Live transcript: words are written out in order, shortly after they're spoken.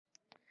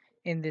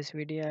In this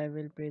video, I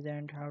will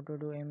present how to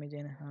do image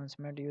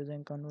enhancement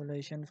using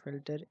convolution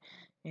filter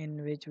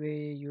in which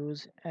we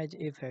use edge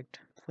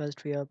effect.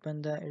 First, we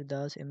open the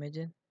Erdas image.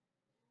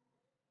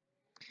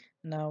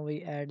 Now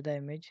we add the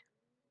image.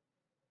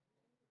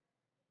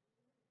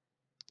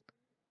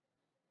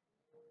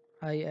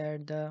 I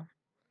add the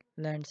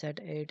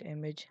Landsat 8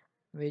 image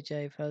which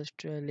I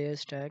first layer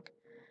stack.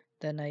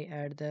 Then I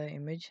add the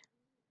image.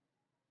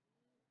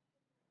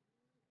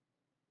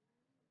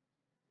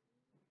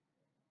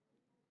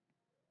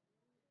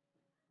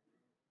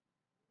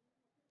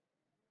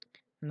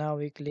 Now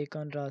we click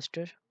on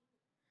raster.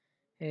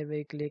 Here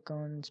we click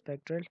on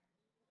spectral.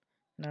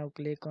 Now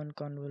click on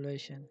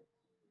convolution.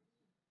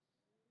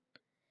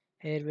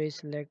 Here we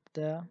select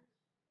the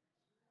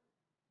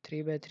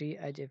 3 by 3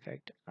 edge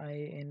effect. I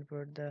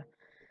input the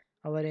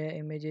our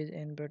image is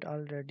input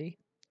already.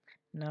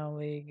 Now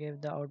we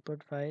give the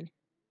output file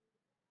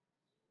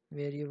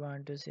where you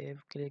want to save.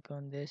 Click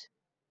on this.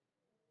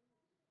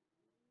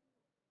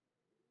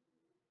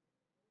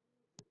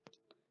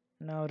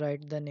 Now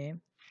write the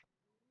name.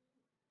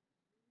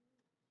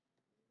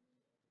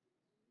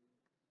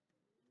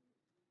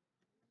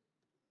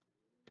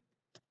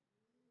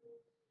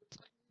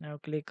 Now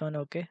click on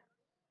OK.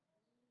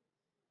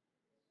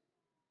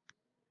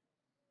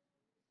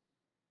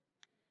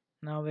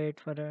 Now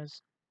wait for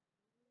us.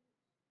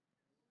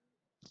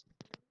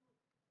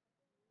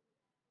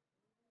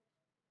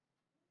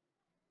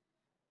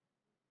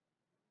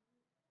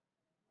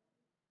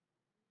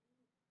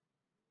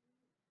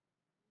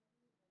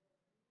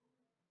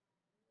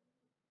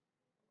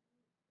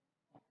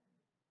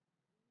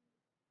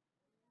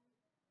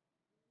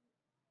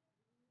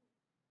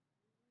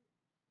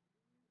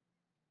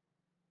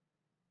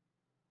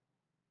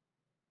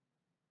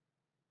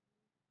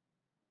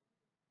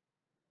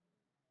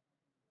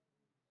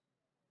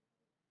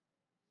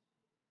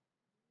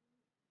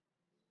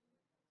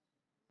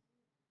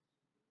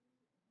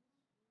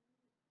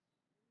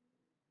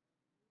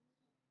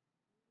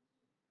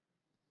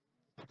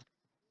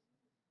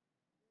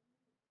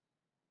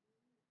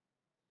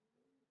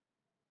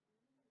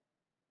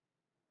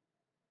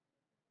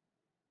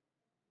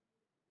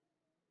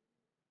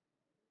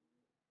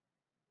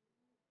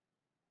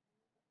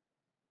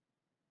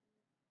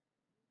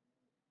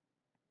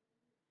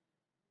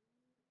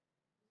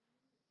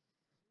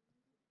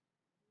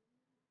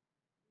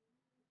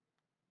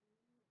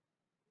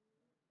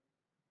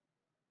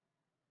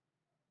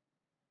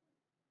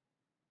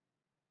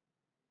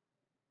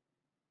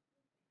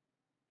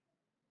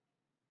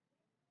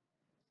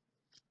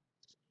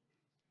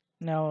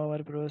 Now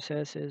our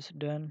process is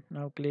done.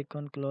 Now click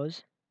on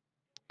close.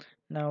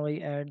 Now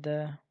we add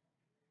the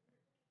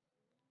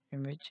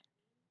image.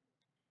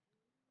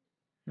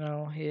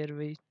 Now here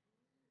we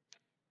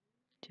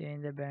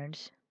change the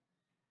bands.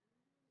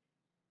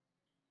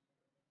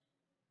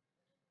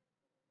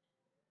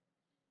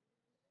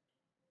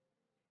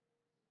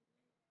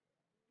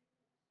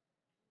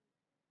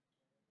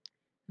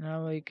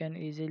 Now we can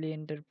easily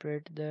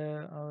interpret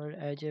the our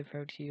edge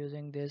effects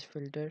using this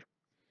filter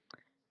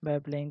by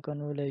applying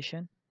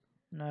convolution.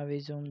 Now we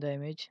zoom the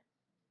image.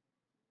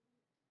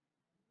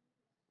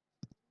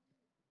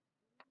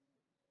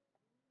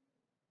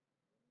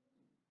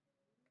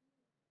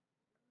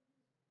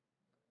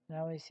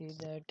 Now I see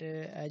that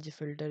edge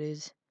filter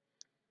is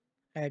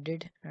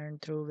added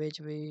and through which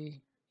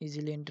we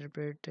easily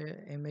interpret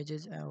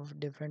images of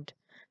different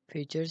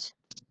features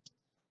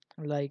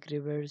like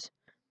rivers,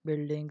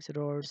 buildings,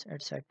 roads,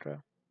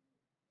 etc.